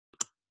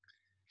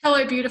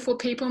Hello, beautiful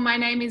people. My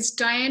name is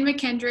Diane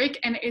McKendrick,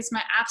 and it is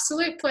my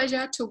absolute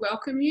pleasure to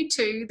welcome you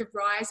to the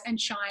Rise and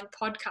Shine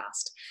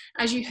podcast.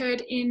 As you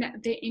heard in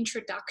the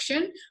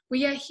introduction,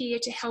 we are here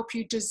to help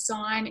you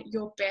design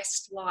your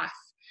best life.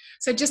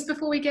 So just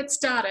before we get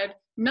started,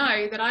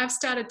 know that I've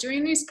started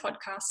doing these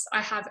podcasts.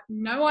 I have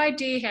no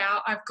idea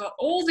how. I've got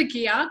all the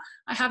gear.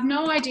 I have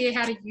no idea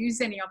how to use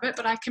any of it,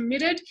 but I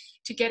committed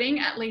to getting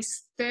at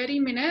least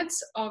 30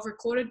 minutes of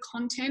recorded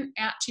content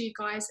out to you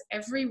guys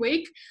every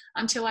week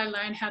until I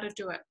learn how to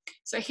do it.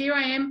 So here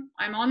I am.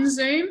 I'm on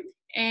Zoom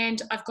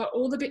and I've got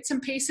all the bits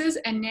and pieces,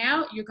 and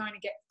now you're going to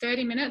get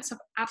 30 minutes of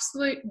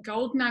absolute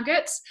gold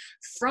nuggets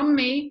from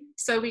me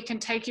so we can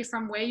take you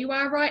from where you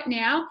are right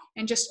now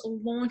and just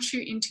launch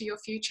you into your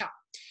future.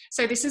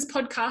 So this is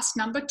podcast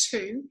number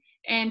 2,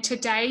 and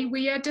today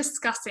we are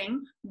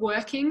discussing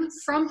working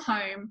from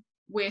home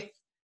with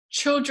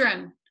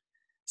children.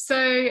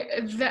 So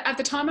at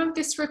the time of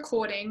this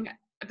recording,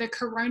 the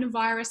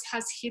coronavirus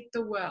has hit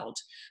the world.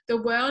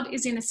 The world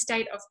is in a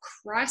state of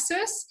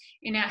crisis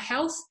in our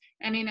health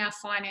and in our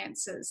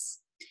finances.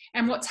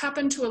 And what's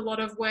happened to a lot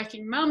of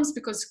working mums,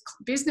 because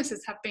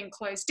businesses have been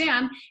closed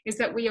down, is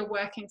that we are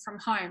working from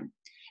home.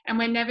 And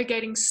we're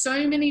navigating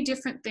so many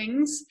different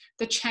things,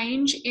 the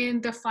change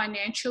in the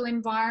financial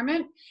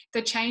environment,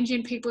 the change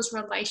in people's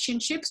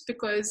relationships,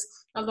 because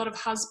a lot of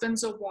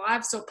husbands or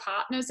wives or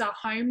partners are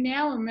home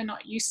now and we're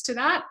not used to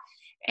that.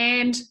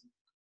 And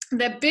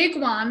the big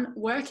one,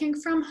 working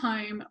from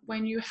home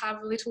when you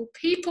have little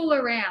people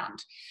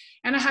around.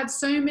 And I had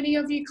so many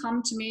of you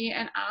come to me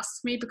and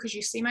ask me, because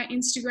you see my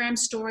Instagram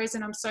stories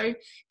and I'm so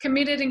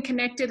committed and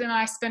connected and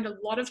I spend a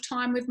lot of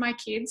time with my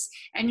kids,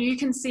 and you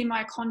can see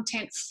my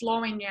content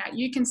flowing out.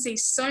 You can see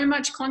so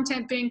much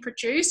content being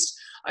produced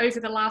over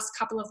the last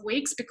couple of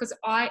weeks because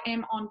I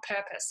am on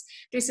purpose.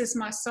 This is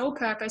my sole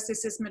purpose.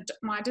 This is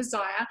my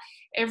desire.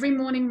 Every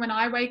morning when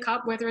I wake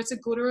up, whether it's a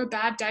good or a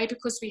bad day,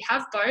 because we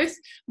have both,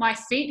 my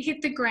feet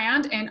hit the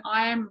ground and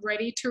I am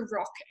ready to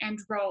rock and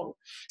roll.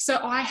 So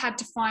I had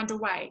to find a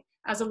way.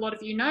 As a lot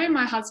of you know,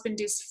 my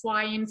husband is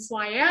fly in,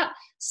 fly out.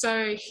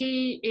 So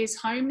he is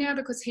home now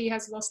because he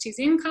has lost his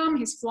income,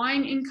 his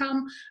flying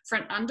income, for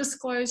an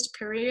undisclosed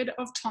period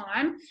of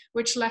time,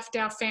 which left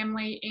our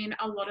family in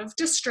a lot of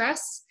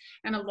distress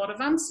and a lot of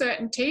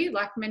uncertainty,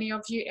 like many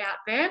of you out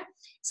there.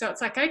 So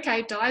it's like,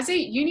 okay, Daisy,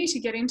 you need to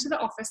get into the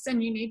office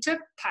and you need to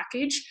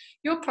package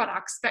your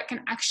products that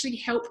can actually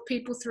help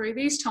people through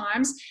these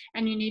times,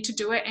 and you need to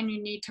do it and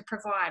you need to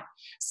provide.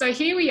 So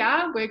here we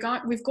are,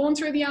 we've gone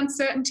through the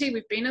uncertainty,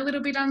 we've been a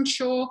little bit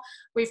unsure,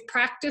 we've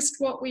practiced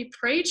what we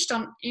preached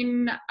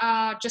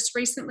just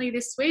recently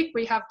this week.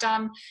 We have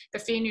done the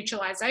fear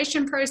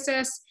neutralization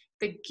process,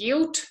 the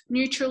guilt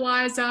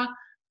neutralizer,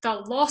 the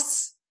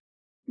loss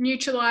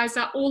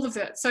neutralizer, all of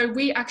it. So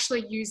we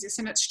actually use this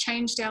and it's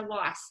changed our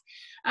life.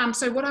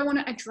 So what I want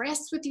to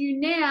address with you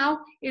now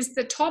is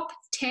the top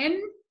 10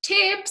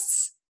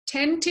 tips.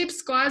 10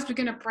 tips, guys. We're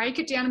going to break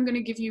it down. I'm going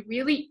to give you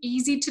really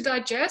easy to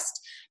digest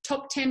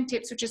top 10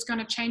 tips, which is going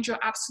to change your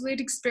absolute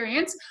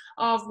experience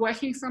of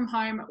working from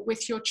home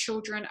with your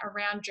children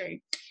around you.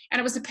 And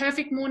it was a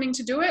perfect morning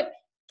to do it,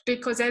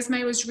 because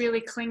Esme was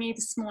really clingy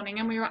this morning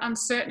and we were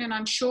uncertain and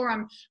unsure.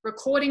 I'm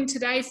recording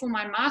today for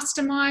my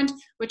mastermind,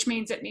 which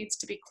means it needs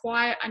to be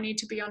quiet. I need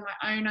to be on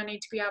my own. I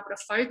need to be able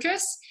to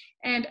focus.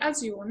 And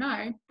as you all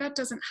know, that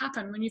doesn't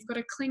happen when you've got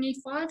a clingy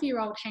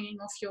 5-year-old hanging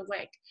off your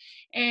leg.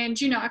 And,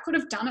 you know, I could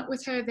have done it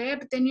with her there,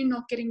 but then you're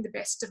not getting the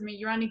best of me.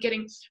 You're only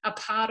getting a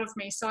part of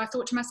me. So I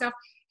thought to myself,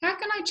 how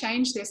can I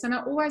change this? And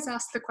I always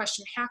ask the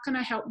question, how can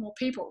I help more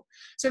people?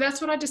 So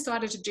that's what I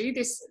decided to do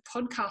this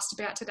podcast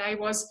about today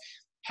was,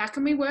 how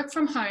can we work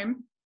from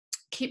home,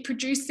 keep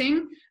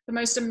producing the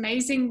most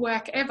amazing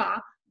work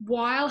ever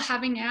while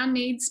having our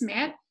needs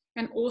met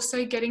and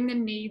also getting the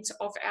needs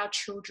of our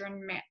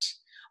children met?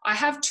 I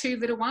have 2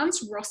 little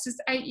ones. Ross is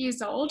 8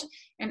 years old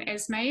and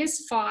Esme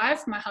is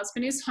 5. My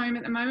husband is home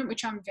at the moment,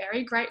 which I'm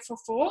very grateful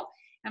for.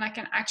 And I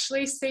can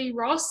actually see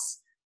Ross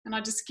and I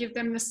just give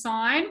them the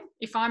sign.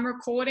 If I'm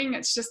recording,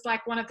 it's just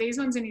like one of these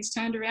ones and he's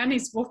turned around,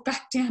 he's walked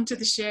back down to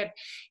the shed.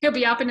 He'll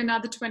be up in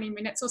another 20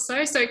 minutes or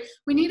so. So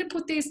we need to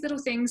put these little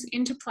things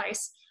into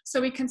place so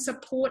we can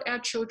support our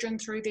children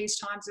through these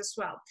times as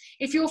well.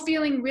 If you're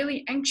feeling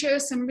really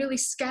anxious and really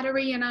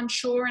scattery and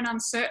unsure and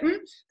uncertain,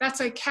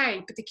 that's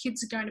okay, but the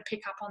kids are going to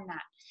pick up on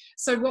that.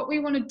 So what we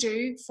want to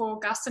do for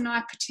Gus and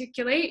I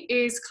particularly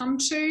is come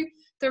to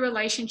the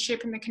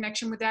relationship and the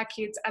connection with our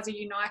kids as a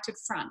united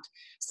front.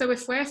 So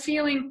if we're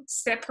feeling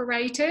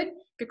separated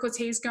because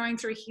he's going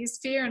through his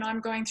fear and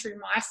I'm going through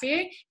my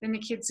fear, then the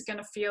kids are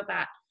going to feel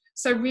that.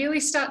 So really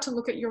start to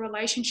look at your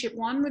relationship,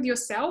 one, with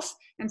yourself,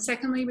 and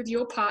secondly, with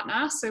your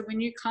partner. So when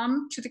you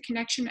come to the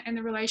connection and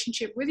the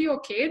relationship with your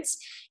kids,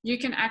 you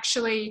can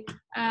actually,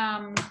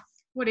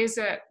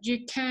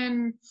 you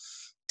can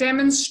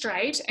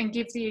demonstrate and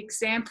give the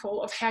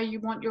example of how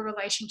you want your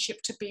relationship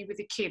to be with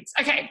the kids.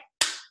 Okay,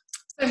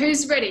 so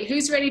who's ready?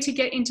 Who's ready to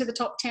get into the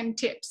top 10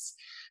 tips?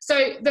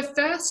 So the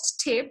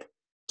first tip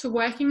to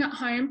working at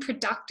home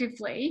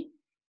productively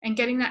and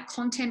getting that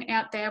content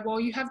out there while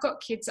you have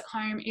got kids at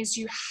home is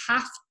you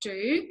have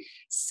to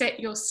set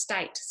your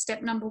state.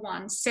 Step number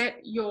 1, set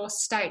your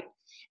state.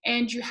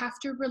 And you have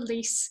to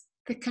release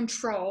the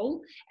control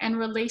and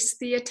release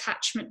the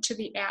attachment to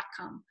the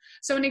outcome.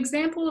 So an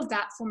example of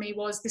that for me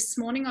was this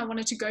morning I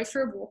wanted to go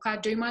for a walk. I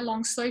do my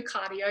long, slow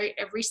cardio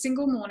every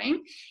single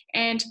morning,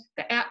 and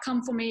the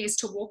outcome for me is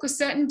to walk a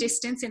certain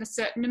distance in a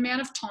certain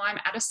amount of time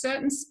at a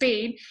certain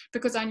speed,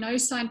 because I know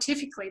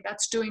scientifically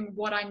that's doing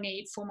what I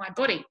need for my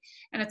body.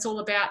 And it's all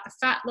about the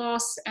fat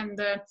loss and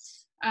the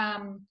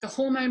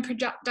hormone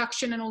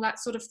production and all that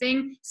sort of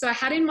thing. So I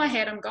had in my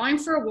head, I'm going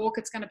for a walk,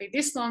 it's going to be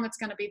this long, it's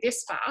going to be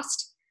this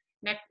fast.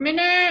 Next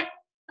minute,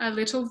 a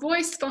little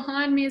voice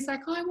behind me is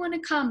like, I want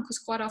to come, because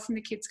quite often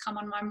the kids come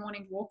on my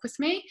morning walk with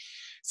me.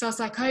 So I was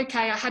like,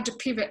 okay, I had to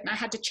pivot and I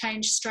had to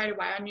change straight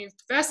away. I knew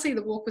firstly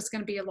the walk was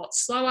going to be a lot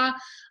slower.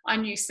 I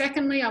knew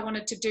secondly I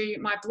wanted to do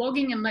my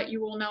blogging and let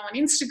you all know on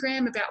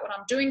Instagram about what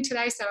I'm doing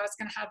today. So I was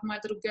going to have my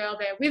little girl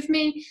there with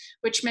me,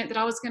 which meant that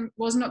I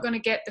was not going to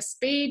get the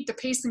speed, the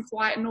peace and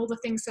quiet and all the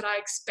things that I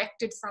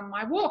expected from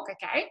my walk,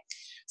 okay?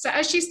 So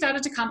as she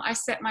started to come, I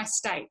set my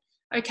state.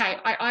 Okay,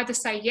 I either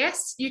say,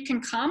 yes, you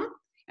can come,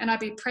 and I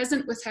be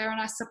present with her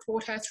and I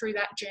support her through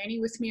that journey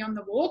with me on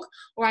the walk,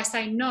 or I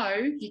say, no,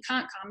 you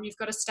can't come, you've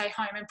got to stay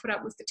home and put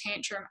up with the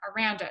tantrum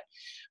around it.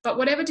 But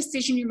whatever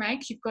decision you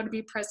make, you've got to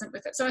be present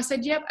with it. So I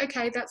said, yep,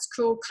 okay, that's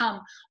cool, come.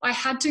 I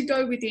had to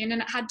go within,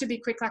 and it had to be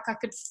quick, like I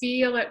could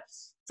feel it.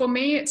 For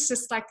me, it's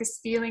just like this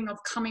feeling of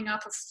coming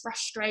up of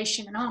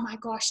frustration and, oh my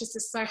gosh, this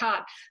is so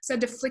hard. So I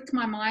had to flick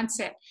my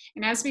mindset.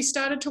 And as we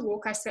started to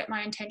walk, I set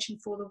my intention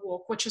for the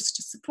walk, which was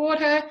to support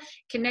her,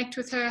 connect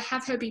with her,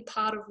 have her be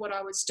part of what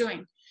I was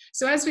doing.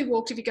 So as we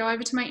walked, if you go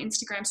over to my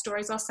Instagram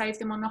stories, I'll save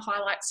them on the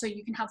highlights so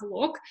you can have a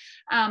look.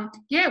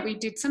 Yeah, we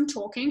did some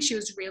talking. She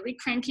was really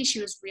cranky.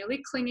 She was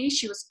really clingy.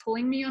 She was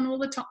pulling me on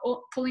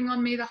pulling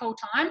on me the whole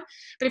time.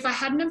 But if I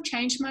hadn't have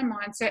changed my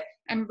mindset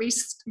and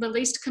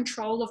released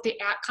control of the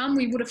outcome,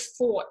 we would have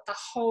fought the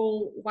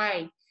whole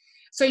way.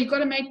 So you've got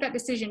to make that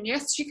decision.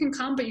 Yes, you can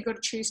come, but you've got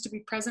to choose to be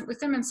present with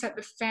them and set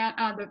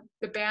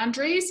the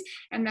boundaries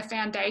and the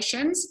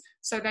foundations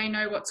so they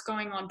know what's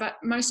going on. But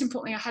most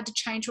importantly, I had to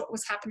change what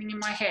was happening in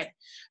my head.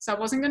 So I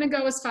wasn't going to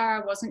go as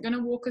far, I wasn't going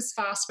to walk as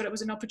fast, but it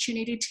was an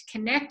opportunity to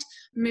connect,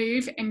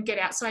 move, and get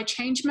out. So I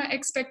changed my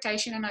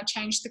expectation and I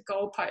changed the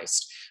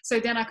goalpost. So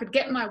then I could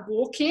get my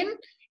walk in,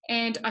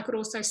 and I could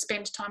also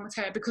spend time with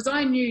her, because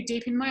I knew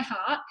deep in my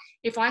heart,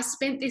 if I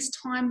spent this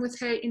time with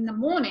her in the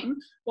morning,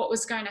 what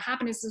was going to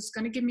happen is it was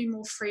going to give me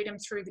more freedom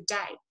through the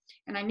day.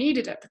 And I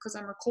needed it because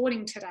I'm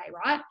recording today,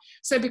 right?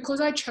 So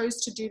because I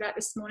chose to do that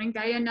this morning,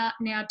 they are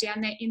now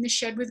down there in the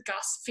shed with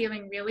Gus,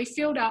 feeling really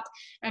filled up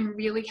and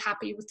really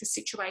happy with the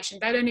situation.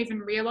 They don't even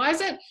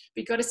realize it, but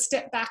you've got to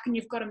step back and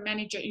you've got to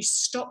manage it. You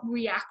stop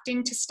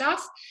reacting to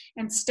stuff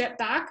and step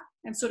back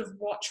and sort of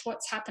watch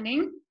what's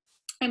happening.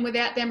 And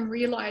without them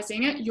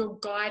realizing it, you're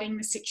guiding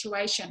the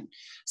situation.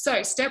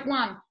 So step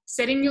 1,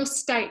 setting your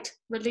state,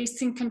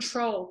 releasing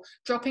control,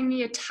 dropping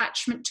the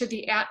attachment to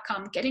the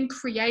outcome, getting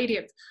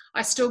creative.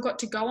 I still got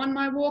to go on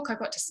my walk. I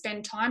got to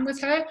spend time with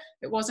her.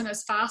 It wasn't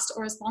as fast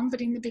or as long, but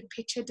in the big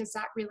picture, does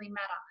that really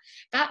matter?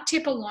 That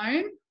tip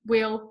alone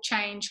will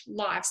change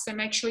lives. So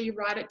make sure you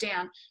write it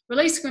down.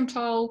 Release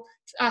control,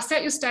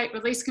 set your state,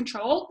 release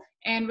control,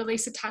 and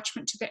release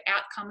attachment to the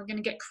outcome. We're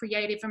going to get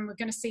creative, and we're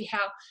going to see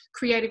how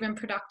creative and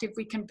productive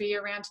we can be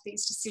around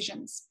these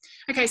decisions.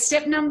 Okay,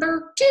 step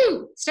number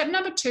 2. Step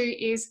number 2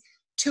 is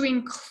to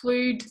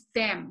include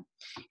them.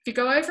 If you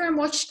go over and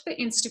watch the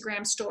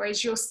Instagram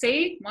stories, you'll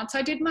see once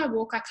I did my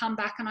walk, I come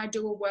back and I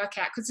do a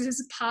workout, because this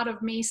is part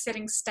of me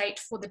setting state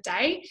for the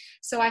day,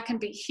 so I can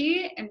be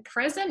here and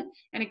present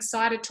and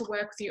excited to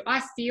work with you.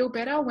 I feel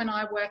better when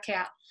I work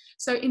out.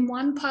 So in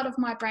one part of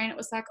my brain, it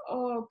was like,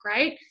 oh,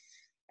 great.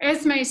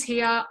 Esme's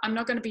here. I'm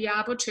not going to be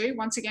able to,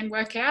 once again,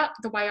 work out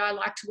the way I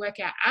like to work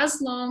out,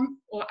 as long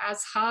or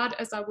as hard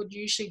as I would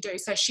usually do.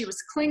 So she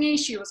was clingy.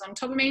 She was on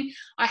top of me.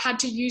 I had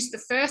to use the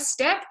first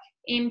step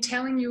in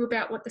telling you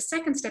about what the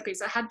second step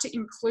is. I had to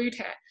include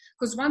her,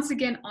 because once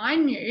again, I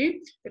knew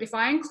that if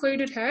I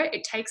included her,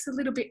 it takes a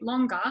little bit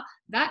longer.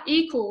 That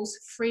equals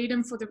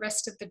freedom for the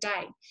rest of the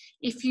day.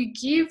 If you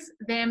give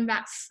them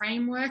that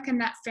framework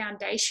and that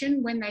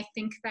foundation when they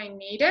think they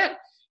need it,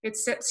 it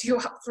sets you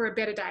up for a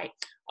better day.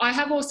 I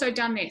have also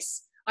done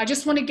this. I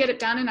just want to get it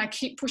done, and I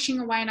keep pushing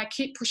away and I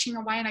keep pushing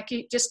away and I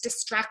keep just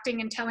distracting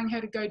and telling her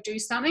to go do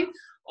something.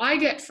 I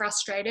get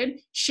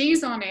frustrated.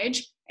 She's on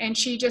edge and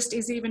she just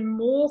is even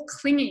more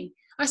clingy.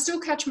 I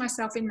still catch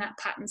myself in that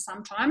pattern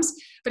sometimes,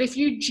 but if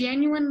you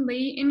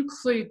genuinely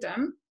include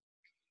them,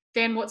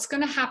 then what's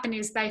going to happen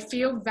is they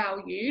feel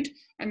valued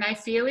and they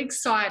feel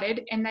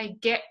excited and they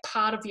get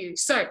part of you.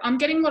 So I'm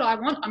getting what I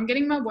want. I'm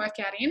getting my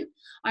workout in.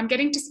 I'm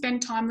getting to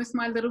spend time with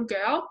my little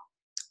girl.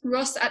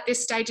 Ross at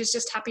this stage is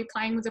just happy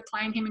playing with a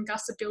plane. Him and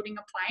Gus are building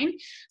a plane.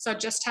 So I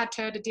just had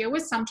her to deal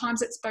with.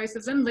 Sometimes it's both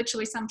of them.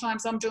 Literally,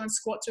 sometimes I'm doing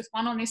squats with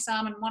one on this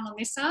arm and one on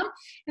this arm.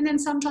 And then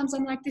sometimes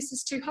I'm like, this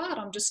is too hard.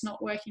 I'm just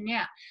not working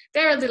out.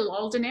 They're a little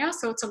older now,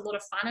 so it's a lot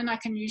of fun and I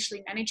can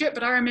usually manage it.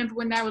 But I remember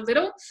when they were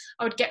little,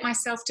 I would get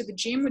myself to the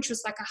gym, which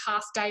was like a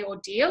half-day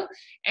ordeal.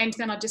 And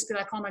then I'd just be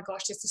like, oh my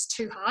gosh, this is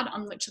too hard.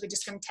 I'm literally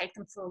just going to take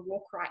them for a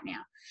walk right now.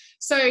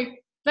 So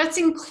let's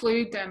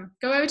include them.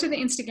 Go over to the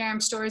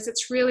Instagram stories.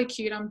 It's really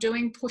cute. I'm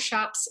doing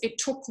push-ups. It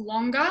took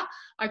longer.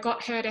 I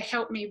got her to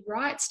help me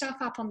write stuff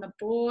up on the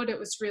board. It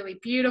was really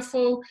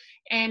beautiful.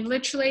 And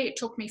literally it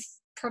took me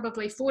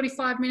probably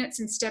 45 minutes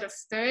instead of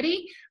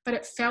 30, but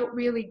it felt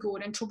really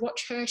good. And to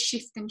watch her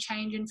shift and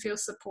change and feel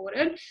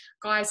supported,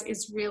 guys,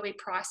 is really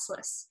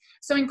priceless.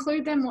 So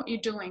include them what you're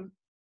doing.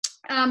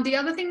 The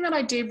other thing that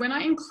I did when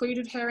I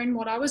included her in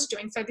what I was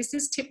doing, so this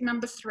is tip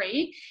number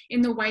 3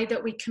 in the way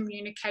that we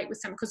communicate with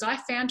them, because I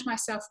found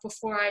myself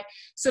before I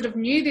sort of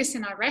knew this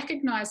and I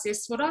recognized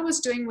this, what I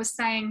was doing was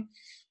saying,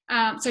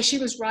 so she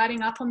was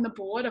writing up on the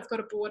board. I've got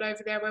a board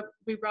over there where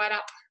we write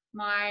up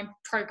my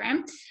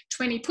program,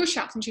 20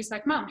 push-ups. And she's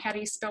like, Mum, how do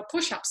you spell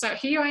push-ups? So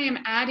here I am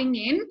adding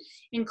in,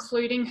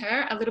 including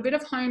her, a little bit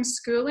of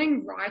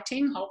homeschooling,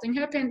 writing, holding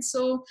her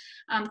pencil,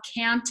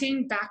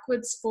 counting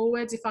backwards,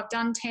 forwards. If I've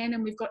done 10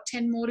 and we've got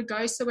 10 more to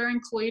go, so we're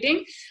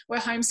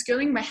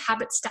homeschooling, we're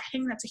habit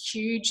stacking. That's a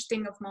huge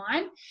thing of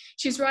mine.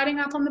 She's writing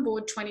up on the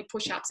board 20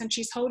 push-ups and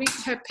she's holding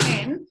her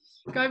pen.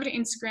 Go over to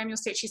Instagram, you'll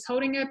see she's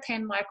holding her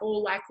pen like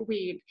all like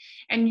weird.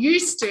 And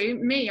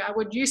I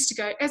would used to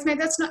go, Esme,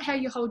 that's not how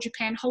you hold your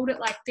pen, hold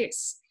it like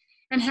this.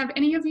 And have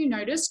any of you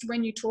noticed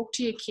when you talk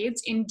to your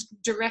kids in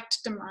direct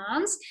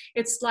demands,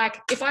 it's like,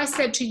 if I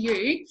said to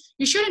you,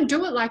 you shouldn't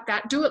do it like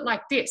that, do it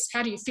like this.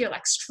 How do you feel?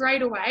 Like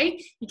straight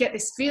away, you get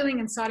this feeling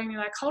inside of me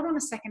like, hold on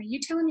a second, are you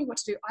telling me what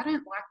to do? I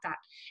don't like that.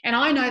 And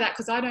I know that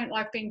because I don't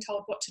like being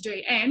told what to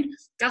do. And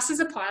Gus is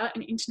a pilot,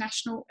 an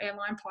international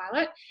airline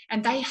pilot,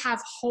 and they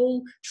have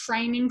whole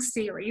training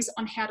series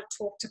on how to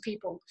talk to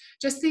people.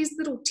 Just these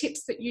little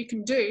tips that you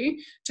can do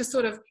to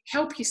sort of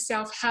help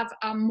yourself have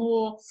a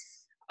more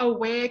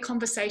aware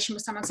conversation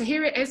with someone. So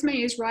here Esme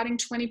is writing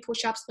 20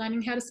 push-ups,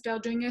 learning how to spell,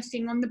 doing her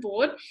thing on the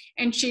board,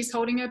 and she's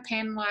holding her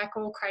pen like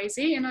all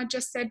crazy. And I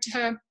just said to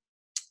her,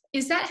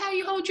 is that how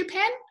you hold your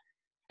pen?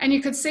 And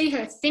you could see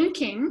her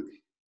thinking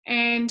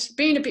and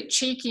being a bit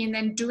cheeky and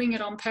then doing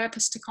it on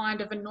purpose to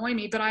kind of annoy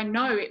me. But I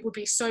know it would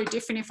be so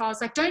different if I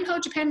was like, don't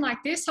hold your pen like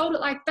this, hold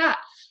it like that.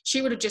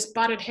 She would have just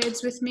butted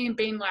heads with me and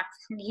been like,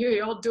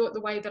 I'll do it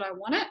the way that I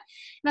want it.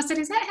 And I said,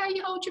 is that how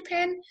you hold your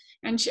pen?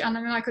 And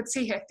then I could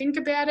see her think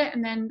about it.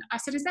 And then I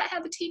said, is that how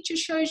the teacher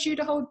shows you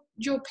to hold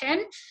your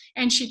pen?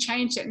 And she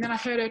changed it. And then I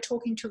heard her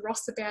talking to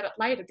Ross about it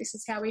later. This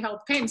is how we hold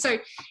the pen. So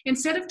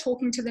instead of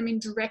talking to them in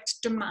direct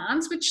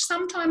demands, which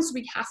sometimes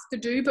we have to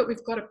do, but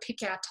we've got to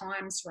pick our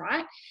times,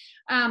 right?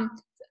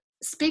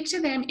 Speak to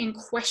them in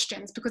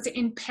questions, because it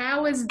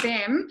empowers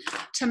them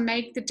to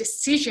make the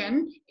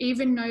decision,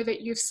 even though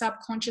that you've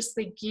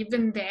subconsciously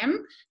given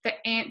them the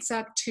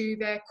answer to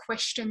the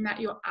question that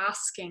you're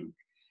asking.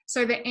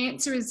 So the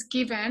answer is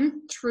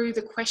given through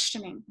the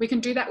questioning. We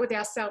can do that with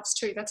ourselves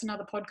too. That's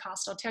another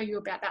podcast. I'll tell you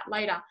about that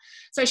later.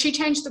 So she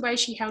changed the way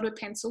she held her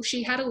pencil.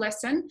 She had a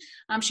lesson.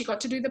 She got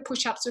to do the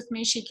push-ups with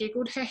me. She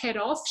giggled her head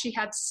off. She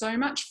had so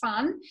much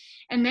fun.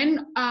 And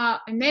then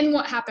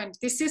what happened?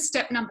 This is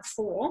step number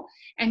 4.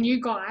 And you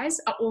guys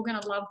are all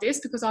going to love this,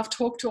 because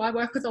I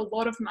work with a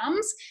lot of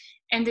mums,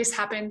 and this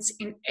happens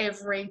in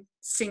every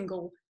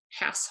single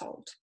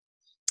household.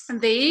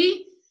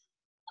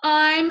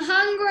 I'm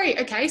hungry.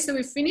 Okay, so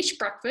we've finished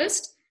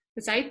breakfast.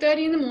 It's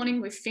 8:30 in the morning.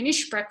 We've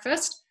finished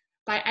breakfast.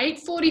 By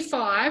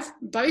 8:45,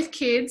 both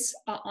kids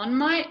are on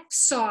my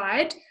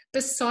side,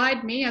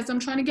 beside me, as I'm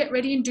trying to get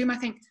ready and do my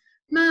thing.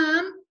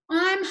 Mom,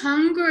 I'm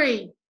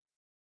hungry.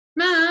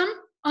 Mom,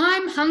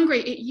 I'm hungry.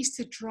 It used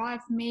to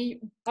drive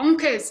me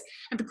bonkers.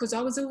 And because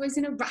I was always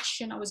in a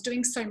rush and I was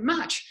doing so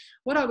much,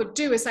 what I would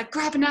do is like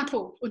grab an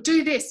apple or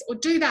do this or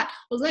do that,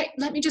 or let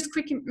me just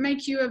quickly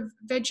make you a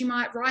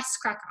Vegemite rice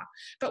cracker.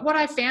 But what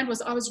I found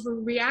was I was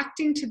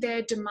reacting to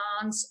their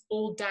demands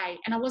all day,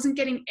 and I wasn't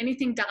getting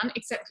anything done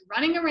except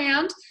running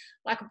around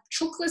like a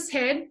chookless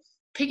head,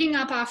 picking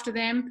up after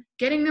them,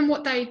 getting them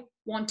what they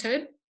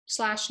wanted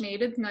 /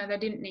 needed. No, they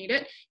didn't need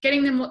it.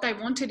 Getting them what they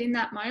wanted in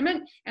that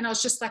moment. And I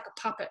was just like a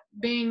puppet,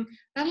 they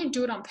didn't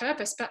do it on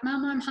purpose, but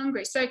Mum, I'm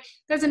hungry. So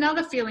there's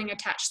another feeling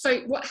attached. So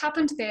what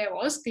happened there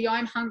was the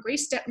I'm hungry.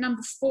 Step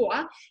number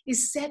 4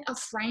 is set a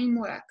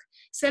framework.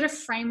 Set a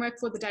framework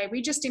for the day.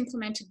 We just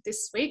implemented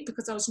this week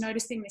because I was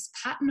noticing this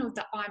pattern of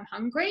the I'm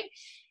hungry.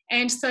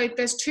 And so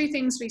there's 2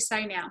 things we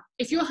say now.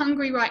 If you're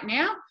hungry right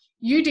now,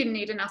 you didn't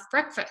eat enough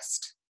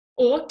breakfast.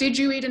 Or did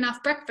you eat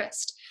enough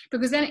breakfast?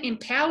 Because then it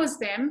empowers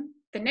them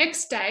the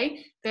next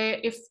day,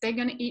 if they're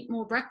going to eat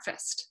more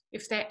breakfast.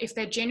 If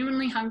they're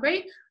genuinely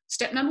hungry,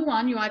 step number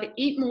 1, you either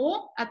eat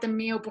more at the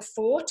meal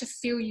before to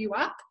fill you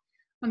up,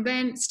 And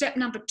then step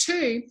number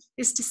 2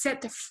 is to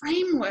set the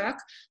framework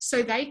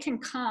so they can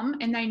come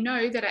and they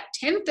know that at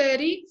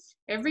 10:30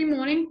 every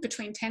morning,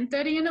 between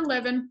 10:30 and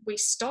 11, we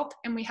stop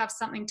and we have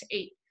something to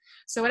eat.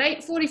 So at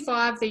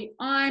 8:45, the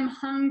I'm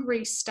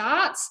hungry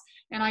starts,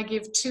 and I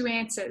give 2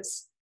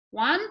 answers.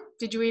 1,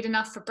 did you eat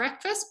enough for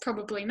breakfast?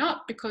 Probably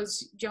not,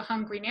 because you're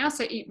hungry now,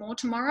 so eat more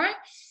tomorrow.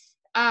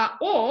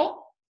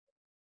 Or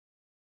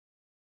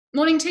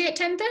morning tea at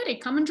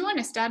 10:30, come and join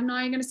us. Dad and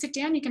I are going to sit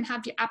down. You can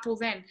have your apple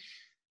then.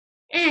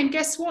 And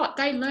guess what?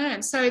 They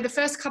learn. So the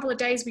first couple of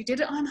days we did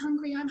it, I'm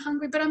hungry,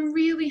 but I'm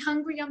really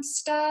hungry, I'm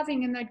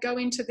starving. And they'd go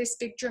into this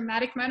big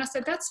dramatic mode. I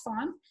said, that's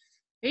fine.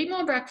 Eat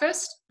more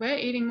breakfast. We're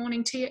eating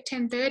morning tea at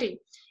 10:30.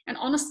 And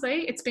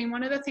honestly, it's been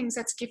one of the things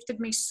that's gifted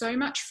me so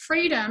much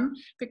freedom,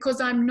 because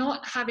I'm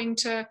not having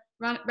to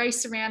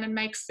race around and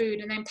make food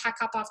and then pack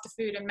up after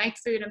food and make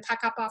food and pack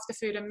up after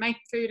food and make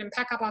food and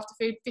pack up after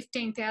food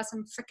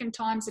 15,000 freaking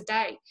times a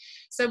day.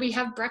 So we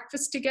have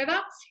breakfast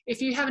together.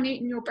 If you haven't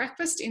eaten your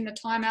breakfast in the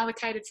time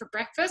allocated for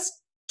breakfast,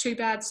 too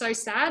bad, so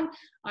sad.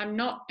 I'm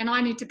not, and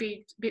I need to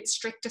be a bit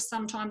stricter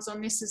sometimes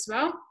on this as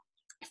well.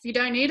 If you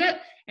don't eat it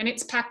and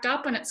it's packed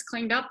up and it's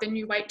cleaned up, then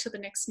you wait till the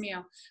next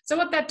meal. So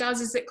what that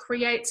does is it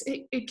creates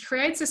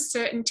a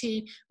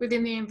certainty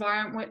within the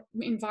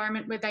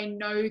environment where they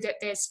know that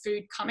there's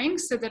food coming,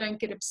 so they don't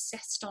get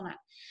obsessed on it.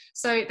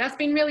 So that's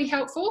been really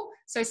helpful.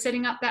 So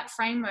setting up that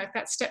framework,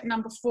 that's step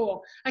number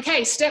 4.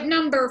 Okay, step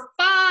number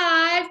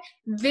 5,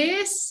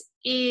 this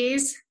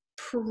is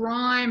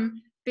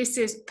prime. This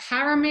is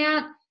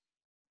paramount,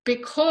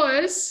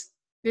 because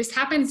this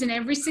happens in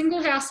every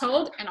single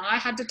household, and I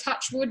had to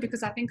touch wood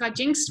because I think I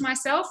jinxed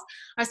myself.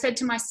 I said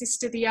to my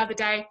sister the other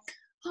day,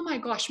 oh my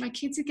gosh, my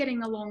kids are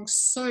getting along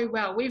so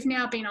well. We've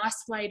now been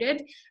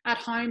isolated at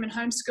home and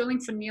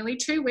homeschooling for nearly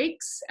 2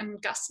 weeks.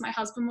 And Gus, my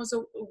husband, was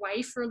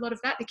away for a lot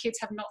of that. The kids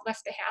have not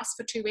left the house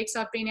for 2 weeks.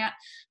 I've been out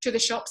to the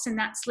shops and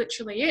that's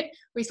literally it.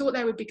 We thought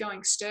they would be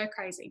going stir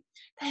crazy.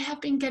 They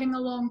have been getting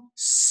along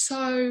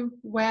so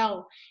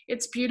well.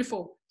 It's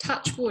beautiful.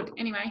 Touch wood.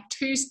 Anyway,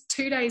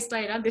 two days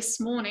later, this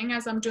morning,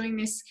 as I'm doing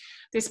this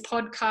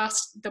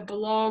podcast, the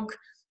blog,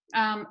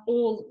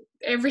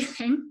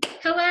 everything,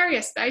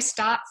 hilarious. They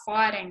start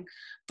fighting.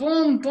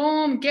 Boom,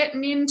 boom,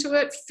 getting into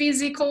it,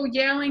 physical,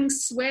 yelling,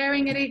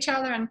 swearing at each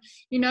other. And,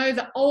 you know,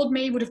 the old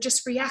me would have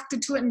just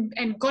reacted to it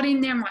and got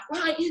in there and like,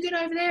 right, you get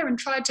over there, and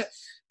tried to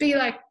be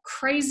like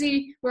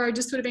crazy, where I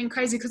just would have been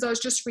crazy because I was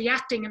just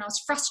reacting and I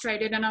was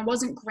frustrated and I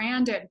wasn't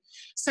grounded.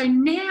 So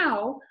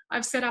now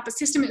I've set up a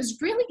system. It was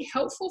really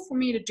helpful for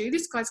me to do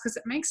this, guys, because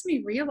it makes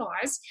me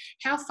realize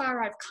how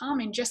far I've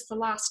come in just the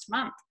last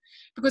month.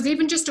 Because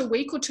even just a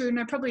week or two,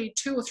 no, probably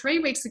 2 or 3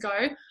 weeks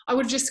ago, I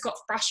would have just got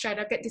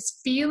frustrated. I get this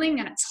feeling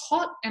and it's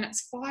hot and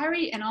it's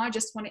fiery and I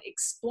just want to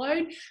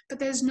explode. But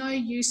there's no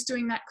use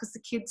doing that because the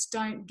kids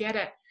don't get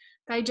it.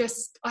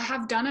 I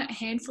have done it a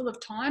handful of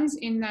times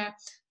in the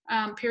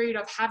period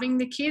of having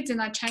the kids,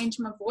 and I change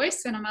my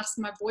voice, and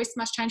my voice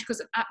must change because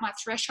I'm at my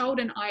threshold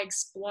and I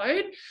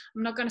explode.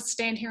 I'm not going to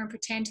stand here and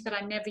pretend that I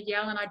never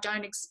yell and I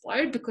don't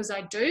explode, because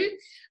I do,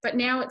 but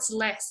now it's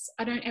less.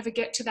 I don't ever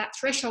get to that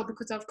threshold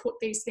because I've put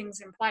these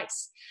things in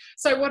place.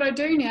 So what I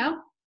do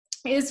now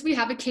is we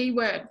have a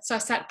keyword. So I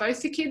sat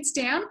both the kids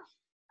down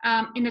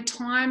in a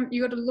time.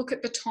 You got to look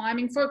at the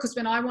timing for it, because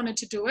when I wanted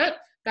to do it,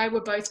 they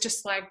were both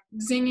just like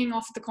zinging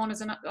off the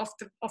corners and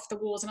off the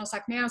walls. And I was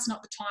like, now's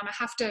not the time. I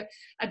have to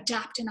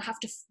adapt and I have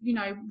to,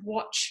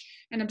 watch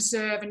and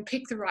observe and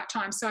pick the right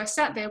time. So I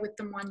sat there with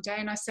them one day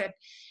and I said,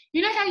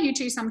 you know how you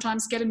two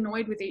sometimes get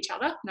annoyed with each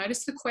other?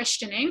 Notice the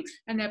questioning.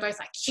 And they're both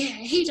like, yeah,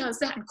 he does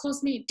that and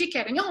calls me a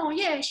dickhead. And oh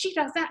yeah, she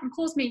does that and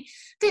calls me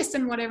this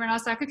and whatever. And I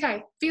was like,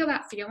 okay, feel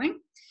that feeling.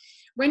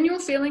 When you're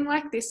feeling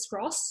like this,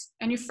 Ross,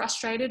 and you're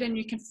frustrated and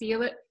you can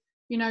feel it,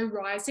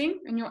 rising,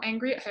 and you're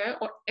angry at her,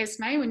 or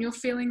Esme, when you're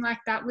feeling like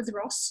that with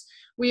Ross,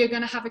 we are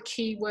going to have a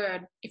key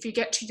word. If you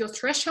get to your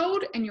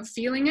threshold and you're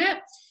feeling it,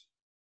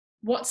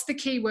 what's the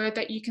key word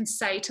that you can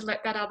say to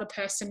let that other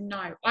person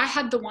know? I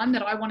had the one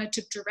that I wanted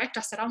to direct.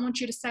 I said, I want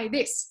you to say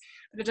this,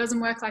 but it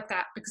doesn't work like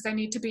that because they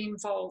need to be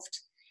involved.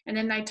 And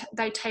then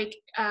they take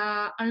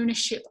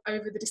ownership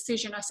over the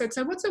decision. I said,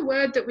 so what's a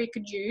word that we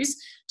could use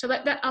to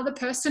let that other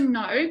person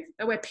know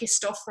that we're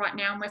pissed off right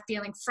now and we're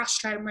feeling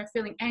frustrated and we're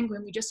feeling angry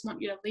and we just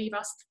want you to leave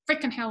us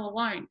freaking hell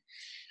alone.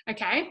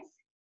 Okay.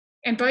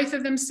 And both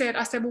of them said,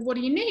 I said, well, what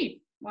do you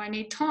need? Well, I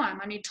need time.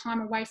 I need time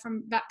away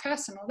from that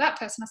person or that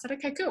person. I said,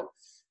 okay, cool.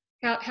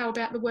 How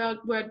about the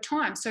word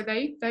time? So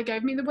they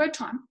gave me the word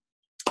time.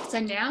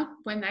 So now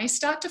when they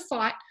start to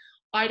fight,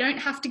 I don't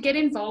have to get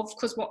involved,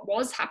 because what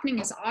was happening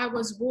is I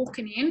was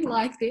walking in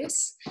like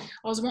this.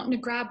 I was wanting to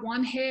grab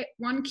one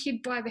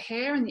kid by the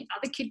hair and the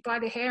other kid by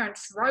the hair and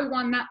throw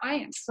one that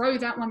way and throw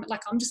that one. Like,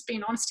 I'm just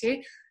being honest here.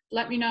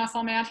 Let me know if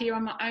I'm out here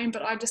on my own,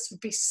 but I just would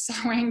be so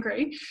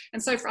angry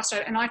and so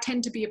frustrated. And I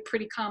tend to be a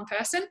pretty calm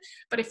person.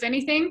 But if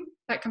anything,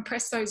 that can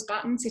press those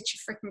buttons, it's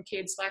your freaking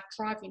kids, like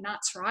drive you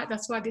nuts, right?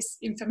 That's why this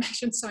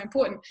information is so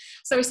important.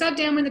 So we sat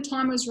down when the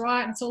time was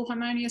right and it's all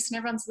harmonious and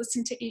everyone's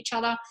listened to each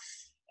other.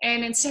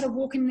 And instead of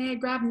walking there,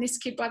 grabbing this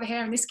kid by the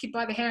hair and this kid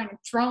by the hair and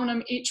throwing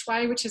them each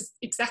way, which is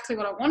exactly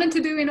what I wanted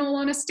to do in all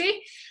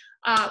honesty,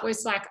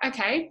 was like,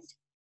 okay,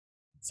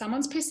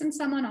 someone's pissing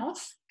someone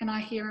off, and I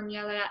hear him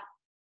yell out,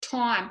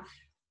 time.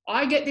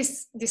 I get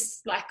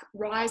this like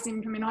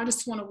rising. I mean, I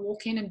just want to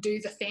walk in and do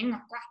the thing.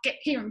 Like, right, get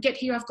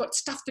here. I've got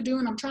stuff to do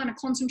and I'm trying to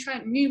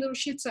concentrate. And you little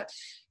shits are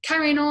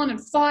carrying on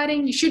and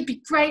fighting. You should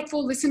be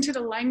grateful. Listen to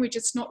the language.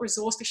 It's not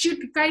resourceful. You should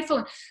be grateful.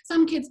 And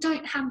some kids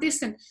don't have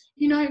this. And,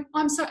 you know,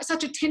 I'm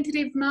such a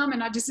tentative mum,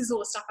 and this is all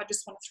the stuff I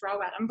just want to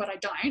throw at them, but I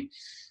don't.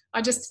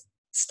 I just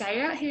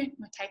stay out here and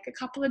I take a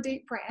couple of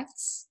deep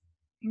breaths.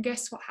 And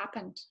guess what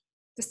happened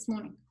this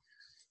morning?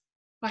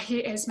 I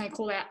hear Esme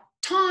call out,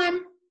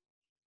 time.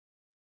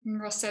 And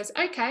Ross says,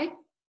 okay.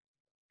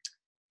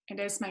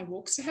 And Esme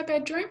walks to her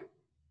bedroom.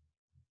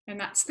 And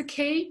that's the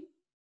key,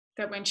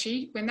 that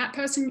when that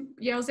person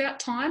yells out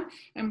time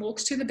and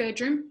walks to the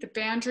bedroom, the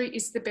boundary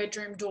is the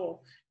bedroom door.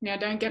 Now,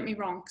 don't get me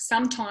wrong.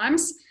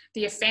 Sometimes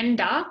the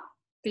offender,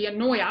 the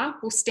annoyer,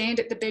 will stand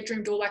at the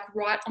bedroom door, like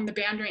right on the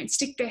boundary, and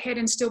stick their head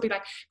and still be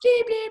like,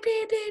 blah, blah,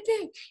 blah, blah,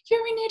 blah.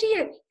 You're an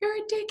idiot. You're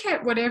a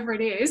dickhead, whatever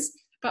it is.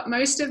 But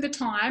most of the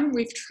time,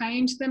 we've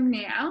trained them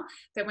now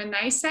that when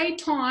they say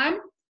time,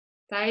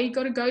 they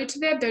got to go to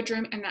their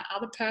bedroom and that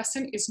other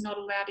person is not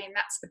allowed in.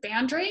 That's the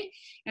boundary.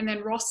 And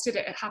then Ross did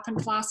it. It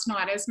happened last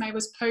night. Esme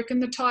was poking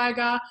the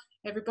tiger.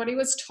 Everybody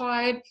was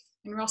tired.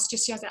 And Ross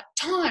just yells out,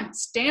 time,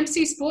 stamps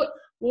his foot,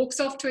 walks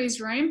off to his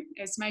room.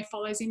 Esme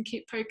follows him,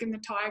 keep poking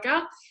the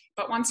tiger.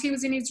 But once he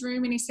was in his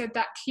room and he said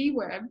that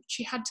keyword,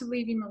 she had to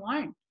leave him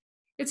alone.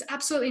 It's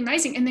absolutely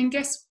amazing. And then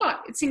guess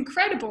what? It's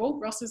incredible.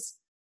 Ross is,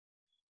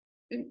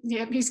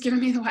 yeah, he's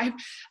giving me the wave.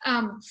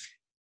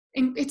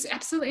 And it's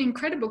absolutely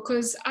incredible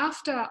because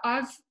after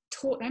I've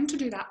taught them to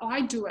do that, I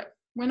do it.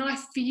 When I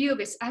feel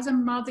this, as a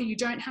mother, you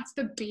don't have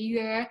to be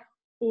there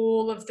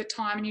all of the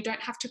time and you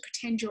don't have to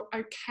pretend you're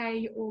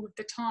okay all of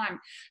the time.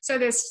 So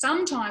there's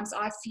sometimes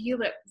I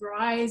feel it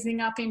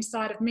rising up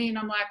inside of me and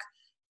I'm like,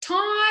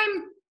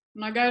 time.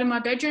 And I go to my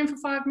bedroom for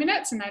 5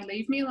 minutes and they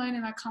leave me alone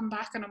and I come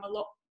back and I'm a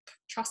lot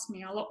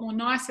more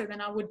nicer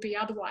than I would be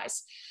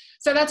otherwise.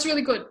 So that's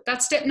really good.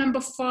 That's step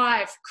number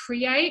 5.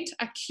 Create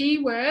a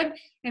keyword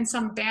and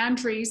some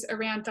boundaries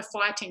around the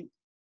fighting.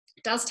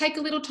 It does take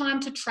a little time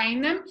to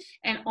train them,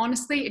 and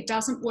honestly, it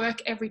doesn't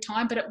work every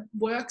time, but it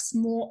works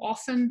more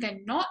often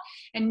than not.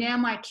 And now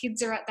my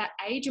kids are at that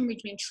age and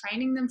we've been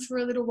training them for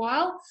a little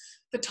while.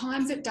 The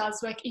times it does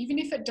work, even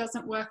if it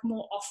doesn't work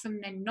more often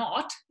than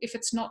not, if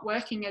it's not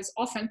working as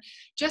often,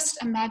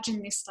 just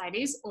imagine this,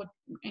 ladies,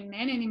 and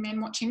any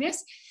men watching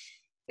this.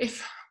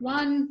 If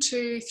 1,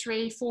 2,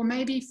 3, 4,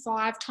 maybe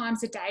 5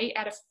 times a day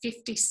out of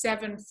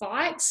 57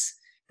 fights,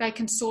 they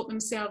can sort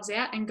themselves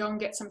out and go and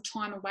get some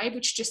time away,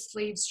 which just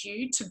leaves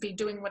you to be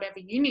doing whatever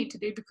you need to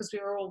do because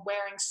we're all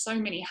wearing so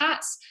many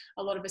hats.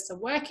 A lot of us are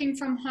working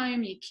from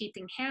home, you're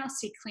keeping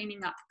house, you're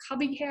cleaning up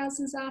cubby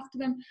houses after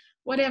them,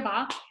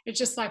 whatever. It's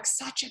just like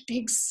such a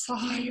big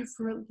sigh of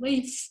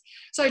relief.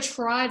 So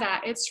try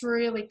that. It's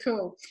really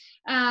cool.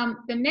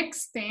 The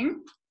next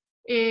thing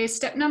is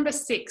step number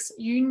 6.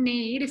 You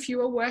need, if you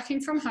are working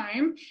from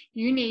home,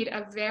 you need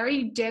a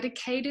very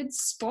dedicated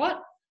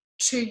spot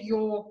to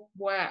your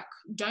work.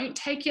 Don't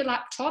take your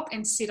laptop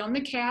and sit on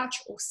the couch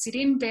or sit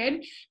in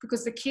bed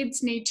because the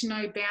kids need to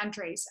know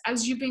boundaries.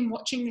 As you've been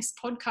watching this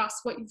podcast,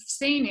 what you've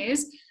seen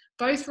is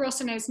both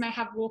Ross and Esme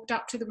have walked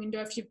up to the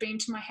window. If you've been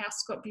to my house,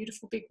 it's got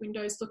beautiful big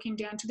windows looking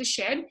down to the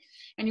shed,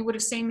 and you would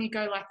have seen me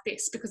go like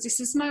this because this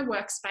is my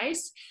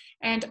workspace.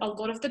 And a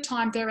lot of the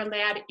time they're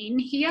allowed in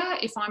here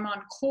if I'm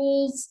on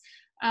calls.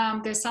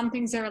 There's some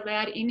things they're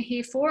allowed in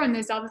here for, and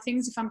there's other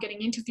things if I'm getting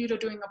interviewed or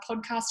doing a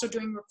podcast or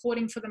doing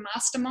recording for the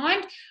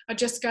mastermind, I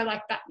just go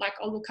like that, like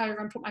I'll look over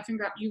and put my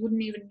finger up. You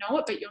wouldn't even know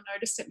it, but you'll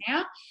notice it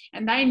now.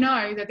 And they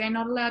know that they're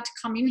not allowed to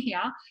come in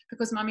here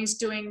because mummy's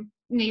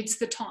needs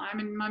the time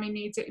and mummy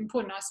needs it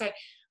important. I say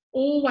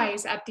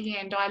always at the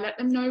end, I let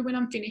them know when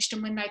I'm finished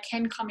and when they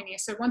can come in here.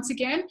 So once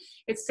again,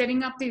 it's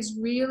setting up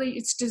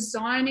it's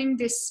designing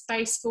this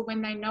space for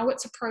when they know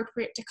it's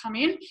appropriate to come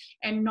in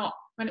and not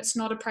when it's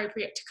not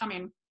appropriate to come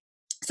in.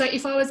 So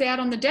if I was out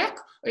on the deck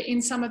or in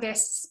some of their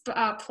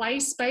play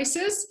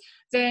spaces,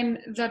 then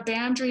the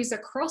boundaries are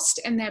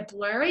crossed and they're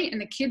blurry and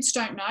the kids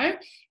don't know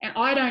and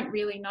I don't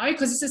really know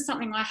because this is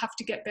something I have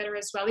to get better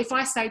as well. If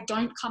I say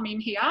don't come in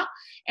here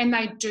and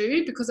they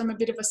do because I'm a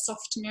bit of a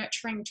soft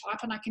nurturing type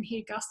and I can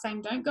hear Gus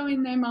saying don't go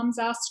in there, mum's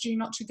asked you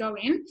not to go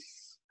in,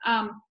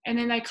 and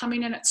then they come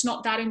in and it's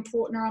not that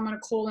important or I'm on a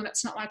call and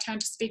it's not my turn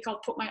to speak, I'll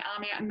put my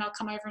arm out and they'll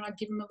come over and I'll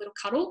give them a little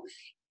cuddle.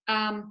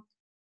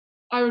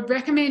 I would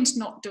recommend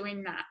not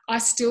doing that. I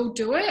still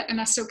do it and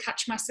I still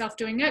catch myself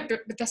doing it, but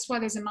that's why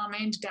there's a mum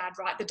and dad,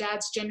 right? The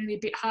dad's generally a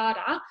bit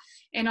harder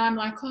and I'm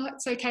like, oh,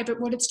 it's okay. But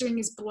what it's doing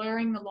is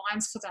blurring the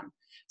lines for them.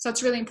 So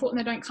it's really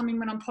important they don't come in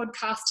when I'm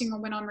podcasting or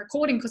when I'm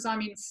recording, because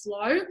I'm in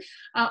flow.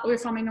 Or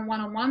if I'm in a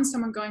one-on-one,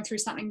 someone going through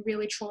something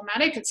really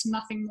traumatic, it's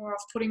nothing more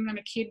off-putting than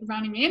a kid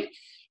running in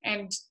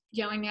and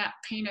yelling out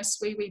penis,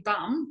 wee wee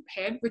bum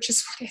head, which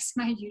is what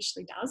Esme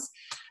usually does.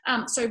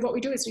 So what we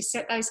do is we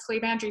set those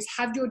clear boundaries.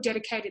 Have your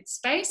dedicated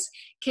space,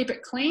 keep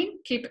it clean,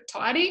 keep it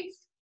tidy.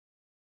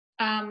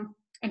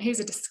 And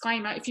here's a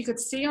disclaimer. If you could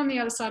see on the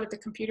other side of the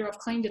computer, I've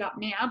cleaned it up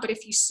now, but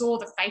if you saw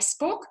the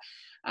Facebook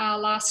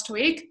last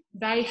week,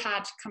 they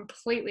had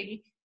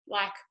completely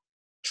like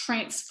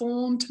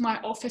transformed my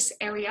office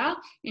area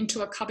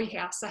into a cubby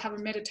house. I have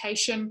a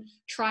meditation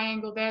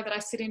triangle there that I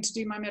sit in to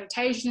do my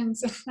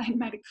meditations, and they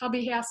made a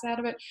cubby house out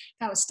of it.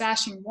 They were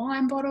stashing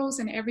wine bottles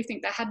and everything.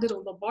 They had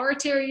little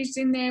laboratories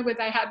in there where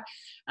they had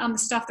the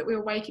stuff that we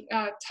would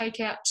take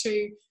out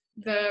to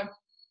the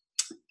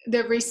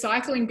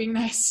recycling bin.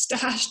 They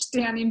stashed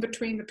down in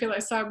between the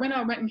pillows. So when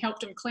I went and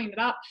helped them clean it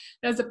up,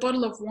 there was a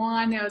bottle of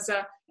wine, there was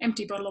an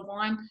empty bottle of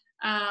wine,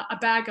 a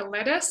bag of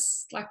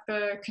lettuce, like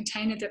the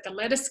container that the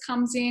lettuce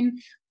comes in.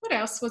 What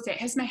else was there?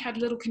 Esme had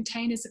little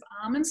containers of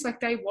almonds, like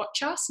they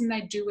watch us and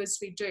they do as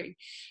we do.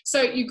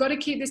 So you've got to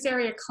keep this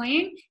area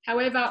clean.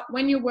 However,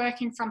 when you're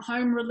working from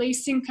home,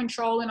 releasing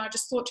control, and I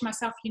just thought to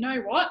myself, you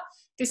know what?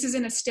 This is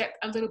in a step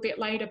a little bit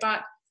later,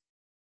 but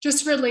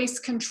just release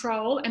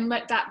control and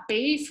let that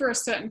be for a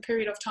certain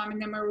period of time,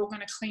 and then we're all going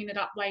to clean it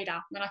up later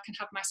when I can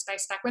have my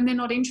space back, when they're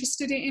not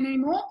interested in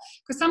anymore.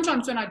 Because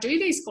sometimes when I do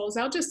these calls,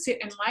 they'll just sit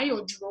and lay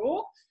or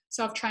draw.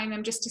 So I've trained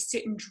them just to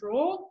sit and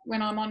draw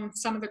when I'm on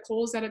some of the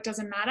calls, that it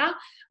doesn't matter.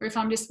 Or if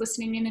I'm just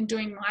listening in and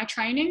doing my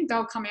training,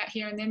 they'll come out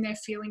here and then they're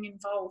feeling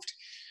involved.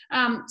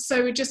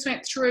 So we just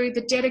went through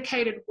the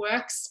dedicated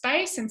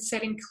workspace and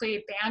setting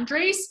clear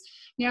boundaries.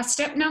 Now,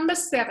 step number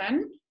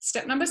seven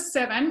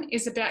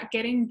is about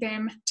getting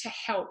them to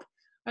help.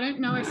 I don't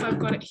know if I've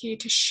got it here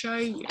to show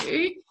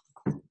you.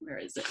 Where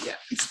is it? Yeah,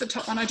 it's the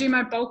top one. I do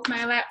my bulk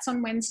mail outs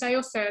on Wednesday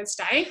or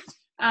Thursday.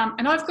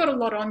 And I've got a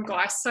lot on,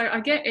 guys. So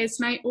I get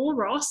Esme or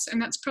Ross, and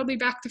that's probably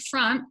back to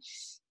front,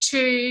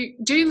 to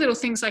do little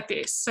things like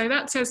this. So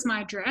that says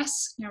my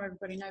address. Now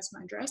everybody knows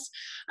my address,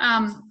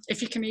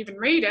 if you can even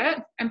read it.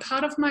 And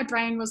part of my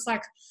brain was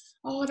like,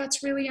 oh,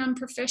 that's really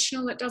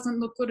unprofessional. It doesn't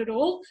look good at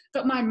all.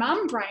 But my